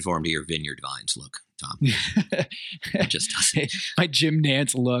definitely doesn't conform to your vineyard vines look, Tom. It just doesn't. My Jim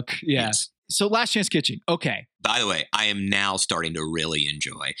Nance look. Yeah. Yes. So Last Chance Kitchen. Okay. By the way, I am now starting to really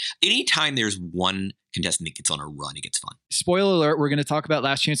enjoy. Anytime there's one contestant that gets on a run, it gets fun. Spoiler alert, we're going to talk about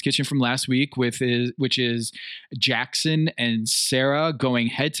Last Chance Kitchen from last week, which is Jackson and Sarah going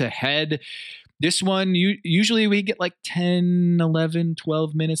head to head. This one, usually we get like 10, 11,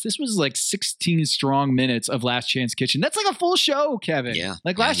 12 minutes. This was like 16 strong minutes of Last Chance Kitchen. That's like a full show, Kevin. Yeah.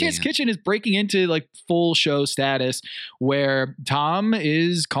 Like Last Chance Kitchen is breaking into like full show status where Tom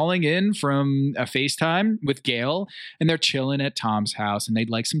is calling in from a FaceTime with Gail and they're chilling at Tom's house and they'd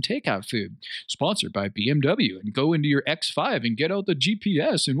like some takeout food. Sponsored by BMW. And go into your X5 and get out the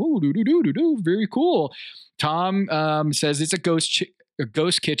GPS and very cool. Tom says it's a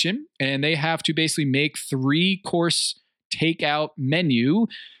ghost kitchen, and they have to basically make 3-course takeout menu,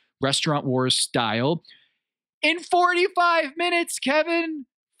 Restaurant Wars style, in 45 minutes, Kevin.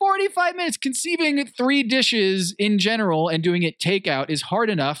 45 minutes. Conceiving 3 dishes in general and doing it takeout is hard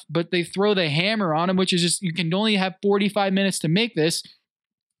enough, but they throw the hammer on them, which is just, you can only have 45 minutes to make this.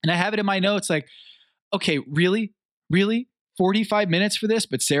 And I have it in my notes like, okay, really? 45 minutes for this,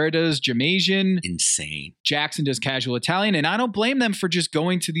 but Sarah does Jamaican. Insane. Jackson does casual Italian. And I don't blame them for just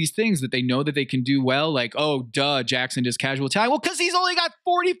going to these things that they know that they can do well. Like, oh, duh, Jackson does casual Italian. Well, because he's only got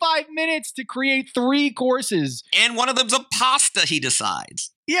 45 minutes to create 3 courses. And one of them's a pasta, he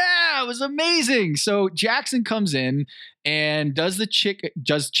decides. Yeah, it was amazing. So Jackson comes in and does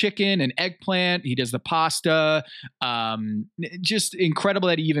chicken and eggplant. He does the pasta. Just incredible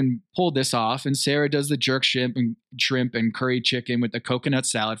that he even pulled this off. And Sarah does the jerk shrimp and curry chicken with the coconut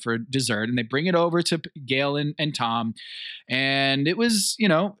salad for dessert. And they bring it over to Gail and Tom. And it was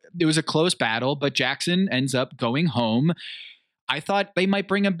a close battle, but Jackson ends up going home. I thought they might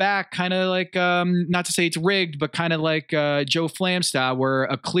bring him back, kind of like, not to say it's rigged, but kind of like Joe Flam style, where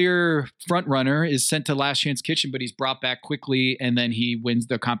a clear front runner is sent to Last Chance Kitchen, but he's brought back quickly and then he wins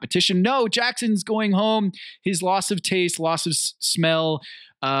the competition. No, Jackson's going home. His loss of taste, loss of smell.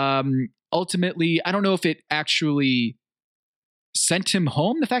 Ultimately, I don't know if it actually sent him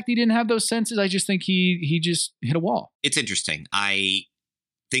home, the fact that he didn't have those senses. I just think he just hit a wall. It's interesting. I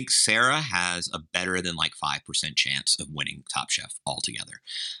think Sarah has a better than like 5% chance of winning Top Chef altogether.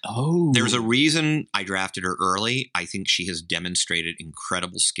 Oh, there's a reason I drafted her early. I think she has demonstrated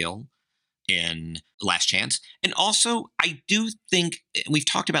incredible skill in Last Chance. And also, I do think, and we've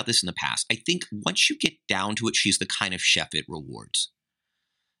talked about this in the past, I think once you get down to it, she's the kind of chef it rewards.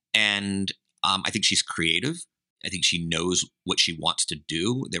 And I think she's creative. I think she knows what she wants to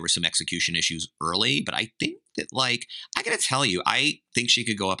do. There were some execution issues early, but I think that, like, I got to tell you, I think she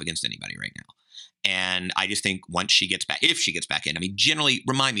could go up against anybody right now. And I just think once she gets back, if she gets back in, I mean, generally,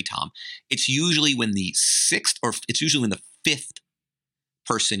 remind me, Tom, it's usually when the 5th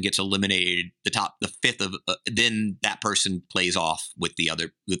person gets eliminated, the 5th of, then that person plays off with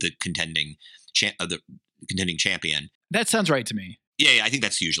the contending champion. That sounds right to me. Yeah, I think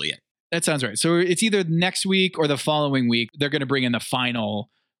that's usually it. That sounds right. So it's either next week or the following week, they're going to bring in the final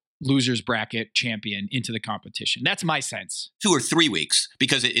losers bracket champion into the competition. That's my sense. 2 or 3 weeks,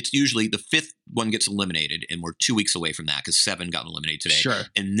 because it's usually the 5th one gets eliminated, and we're 2 weeks away from that because 7 got eliminated today. Sure.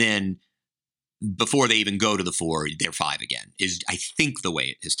 And then before they even go to the 4, they're 5 again, is I think the way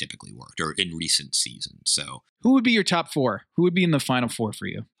it has typically worked, or in recent seasons. So who would be your top 4? Who would be in the final 4 for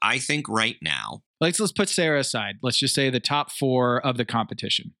you? I think right now, let's put Sarah aside. Let's just say the top 4 of the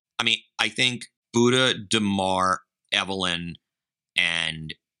competition. I mean, I think Buddha, Damar, Evelyn,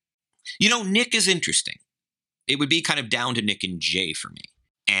 and, Nick is interesting. It would be kind of down to Nick and Jay for me.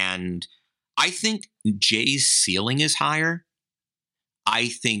 And I think Jay's ceiling is higher. I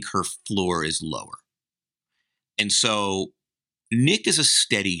think her floor is lower. And so Nick is a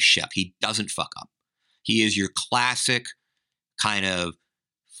steady chef. He doesn't fuck up. He is your classic kind of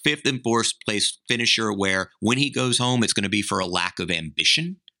 5th and 4th place finisher where when he goes home, it's going to be for a lack of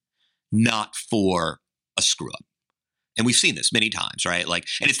ambition, not for a screw up. And we've seen this many times, right? Like,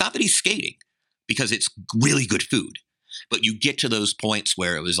 and it's not that he's skating because it's really good food, but you get to those points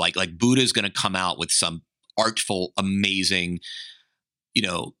where it was like Buddha's going to come out with some artful, amazing,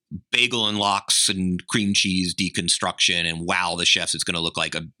 bagel and lox and cream cheese deconstruction. And wow, the chefs, it's going to look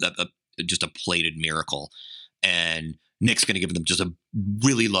like just a plated miracle. And Nick's going to give them just a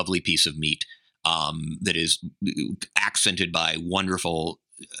really lovely piece of meat that is accented by wonderful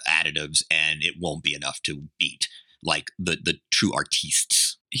additives, and it won't be enough to beat like the true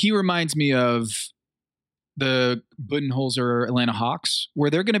artistes. He reminds me of the Budenholzer Atlanta Hawks, where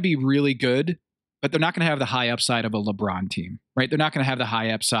they're going to be really good, but they're not going to have the high upside of a LeBron team, right? They're not going to have the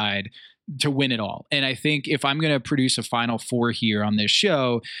high upside to win it all. And I think if I'm going to produce a Final Four here on this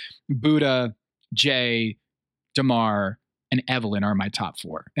show, Buddha, Jay, DeMar, and Evelyn are my top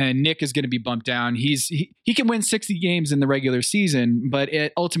 4. And Nick is going to be bumped down. He can win 60 games in the regular season, but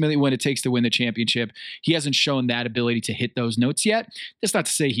ultimately when it takes to win the championship, he hasn't shown that ability to hit those notes yet. That's not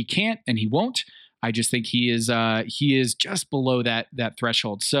to say he can't and he won't. I just think he is just below that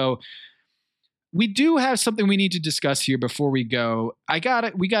threshold. So we do have something we need to discuss here before we go. We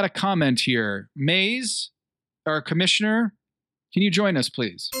got a comment here. Mays, our commissioner, can you join us,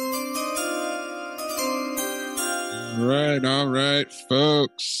 please? All right,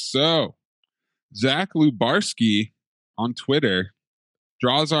 folks. So Zach Lubarski on Twitter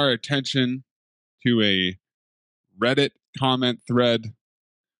draws our attention to a Reddit comment thread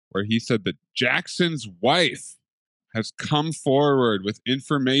where he said that Jackson's wife has come forward with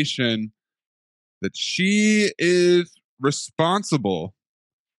information that she is responsible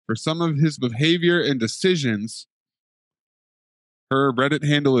for some of his behavior and decisions. Her Reddit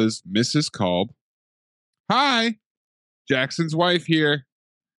handle is Mrs. Kolb. Hi, Jackson's wife here.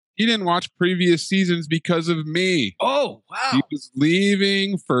 He didn't watch previous seasons because of me. Oh, wow. He was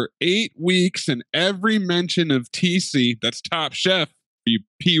leaving for 8 weeks, and every mention of TC, that's Top Chef, you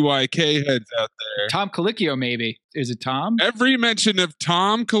PYK heads out there. Tom Colicchio, maybe. Is it Tom? Every mention of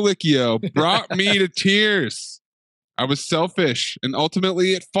Tom Colicchio brought me to tears. I was selfish and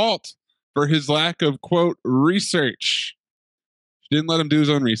ultimately at fault for his lack of, quote, research. She didn't let him do his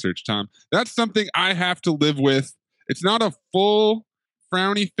own research, Tom. That's something I have to live with. It's not a full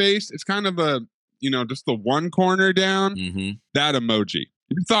frowny face. It's kind of a, just the one corner down. Mm-hmm. That emoji.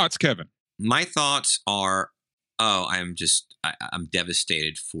 Your thoughts, Kevin? My thoughts are, I'm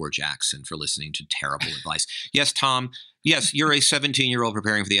devastated for Jackson for listening to terrible advice. Yes, Tom. Yes, you're a 17-year-old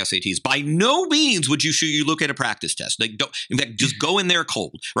preparing for the SATs. By no means would you look at a practice test. Like, in fact, just go in there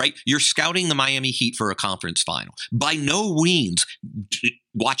cold, right? You're scouting the Miami Heat for a conference final. By no means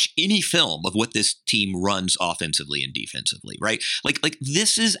watch any film of what this team runs offensively and defensively, right? Like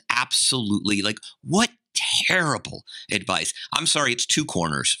this is absolutely what terrible advice. I'm sorry, it's 2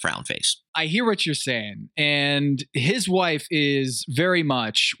 corners, frown face. I hear what you're saying. And his wife is very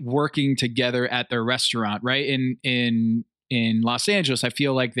much working together at their restaurant, right? In Los Angeles, I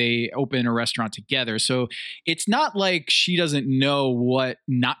feel like they open a restaurant together. So it's not like she doesn't know what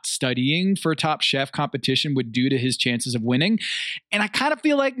not studying for Top Chef competition would do to his chances of winning. And I kind of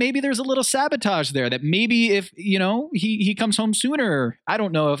feel like maybe there's a little sabotage there, that maybe if, he comes home sooner, I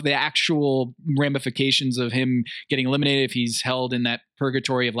don't know if the actual ramifications of him getting eliminated, if he's held in that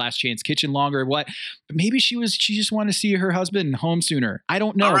purgatory of Last Chance Kitchen longer or what, but maybe she just wanted to see her husband home sooner. I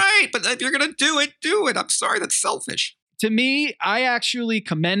don't know. All right, but if you're going to do it. I'm sorry, that's selfish. To me, I actually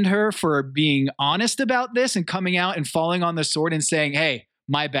commend her for being honest about this and coming out and falling on the sword and saying, hey,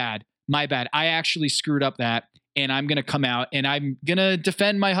 my bad. I actually screwed up that, and I'm going to come out and I'm going to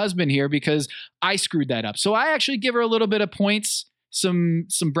defend my husband here because I screwed that up. So I actually give her a little bit of points, some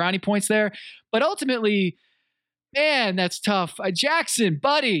brownie points there. But ultimately, man, that's tough. Jackson,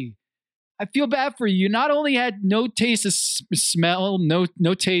 buddy, I feel bad for you. You not only had no taste of smell,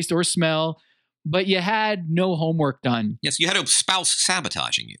 no taste or smell, but you had no homework done. Yes, you had a spouse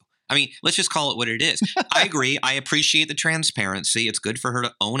sabotaging you. I mean, let's just call it what it is. I agree. I appreciate the transparency. It's good for her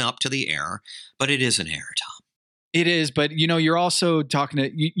to own up to the error, but it is an error, Tom. It is, but you're also talking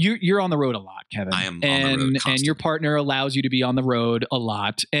to you're on the road a lot, Kevin. I am on the road constantly. And your partner allows you to be on the road a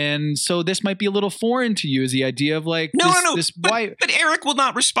lot, and so this might be a little foreign to you. Is the idea of no. But Eric will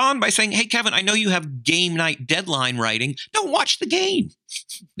not respond by saying, "Hey, Kevin, I know you have game night deadline writing. Don't watch the game.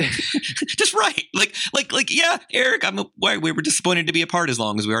 Just write." Yeah, Eric, we were disappointed to be apart as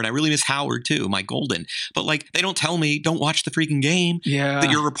long as we were, and I really miss Howard too, my golden. But they don't tell me don't watch the freaking game that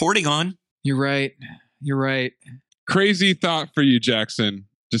you're reporting on. You're right. Crazy thought for you, Jackson.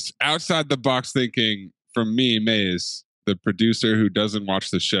 Just outside the box thinking from me, Mays, the producer who doesn't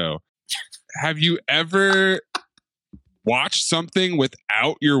watch the show. Have you ever watched something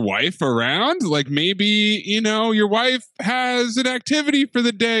without your wife around? Like maybe, your wife has an activity for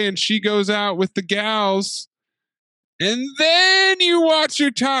the day and she goes out with the gals and then you watch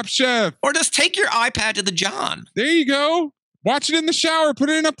your Top Chef. Or just take your iPad to the John. There you go. Watch it in the shower. Put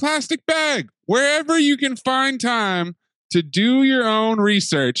it in a plastic bag. Wherever you can find time to do your own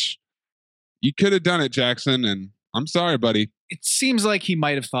research. You could have done it, Jackson, and I'm sorry, buddy. It seems like he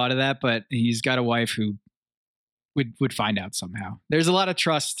might have thought of that, but he's got a wife who would find out somehow. There's a lot of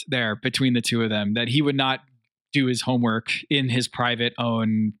trust there between the two of them that he would not do his homework in his private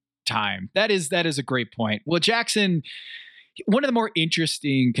own time. That is a great point. Well, Jackson, one of the more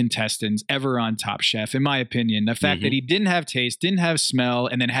interesting contestants ever on Top Chef, in my opinion. The fact that he didn't have taste, didn't have smell,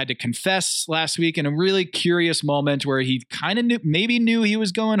 and then had to confess last week in a really curious moment where he kind of knew he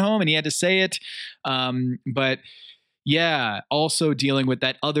was going home and he had to say it. But yeah, also dealing with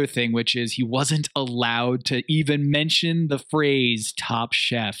that other thing, which is he wasn't allowed to even mention the phrase Top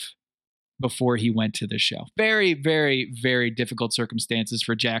Chef before he went to the show. Very, very, very difficult circumstances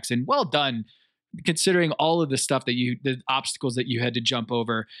for Jackson. Well done, considering all of the stuff the obstacles that you had to jump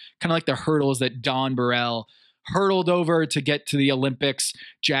over, kind of like the hurdles that Don Burrell hurdled over to get to the Olympics.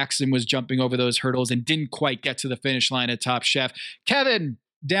 Jackson was jumping over those hurdles and didn't quite get to the finish line at Top Chef. Kevin,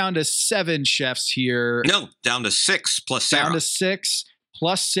 down to 7 chefs here. No, down to 6 plus Sarah. Down to 6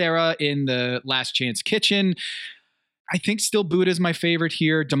 plus Sarah in the Last Chance Kitchen. I think still Buddha's my favorite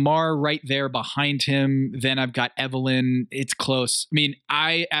here. Damar right there behind him. Then I've got Evelyn. It's close. I mean,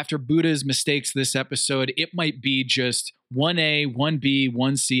 after Buddha's mistakes this episode, it might be just 1A, 1B,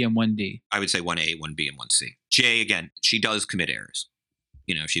 1C, and 1D. I would say 1A, 1B, and 1C. Jay, again, she does commit errors.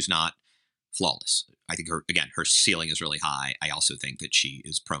 She's not flawless. I think her ceiling is really high. I also think that she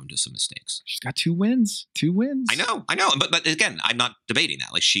is prone to some mistakes. She's got 2 wins. 2 wins. I know. But again, I'm not debating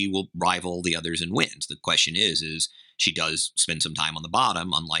that. Like, she will rival the others in wins. The question is she does spend some time on the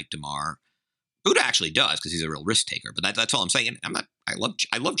bottom, unlike Damar. Buddha actually does, because he's a real risk taker. But that's all I'm saying. I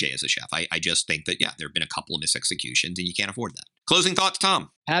love Jay as a chef. I just think that, there have been a couple of misexecutions, and you can't afford that. Closing thoughts, Tom?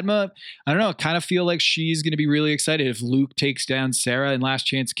 Padma, I don't know. I kind of feel like she's going to be really excited if Luke takes down Sarah in Last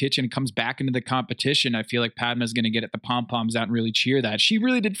Chance Kitchen and comes back into the competition. I feel like Padma's going to get at the pom-poms out and really cheer that. She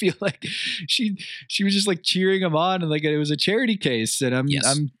really did feel like she was just like cheering him on, and like it was a charity case.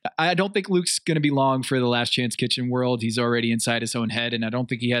 And I don't think Luke's going to be long for the Last Chance Kitchen world. He's already inside his own head, and I don't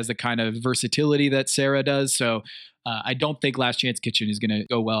think he has the kind of versatility that Sarah does. So I don't think Last Chance Kitchen is going to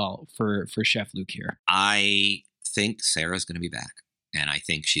go well for Chef Luke here. I think Sarah's going to be back, and I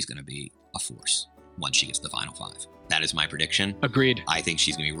think she's going to be a force once she gets to the final 5. That is my prediction. Agreed. I think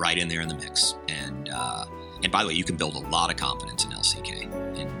she's going to be right in there in the mix. And by the way, you can build a lot of confidence in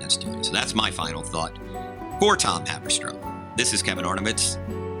LCK, and that's doing it. So that's my final thought for Tom Haberstroh. This is Kevin Arnovitz,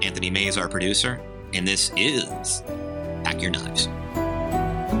 Anthony Mays, our producer, and this is Pack Your Knives.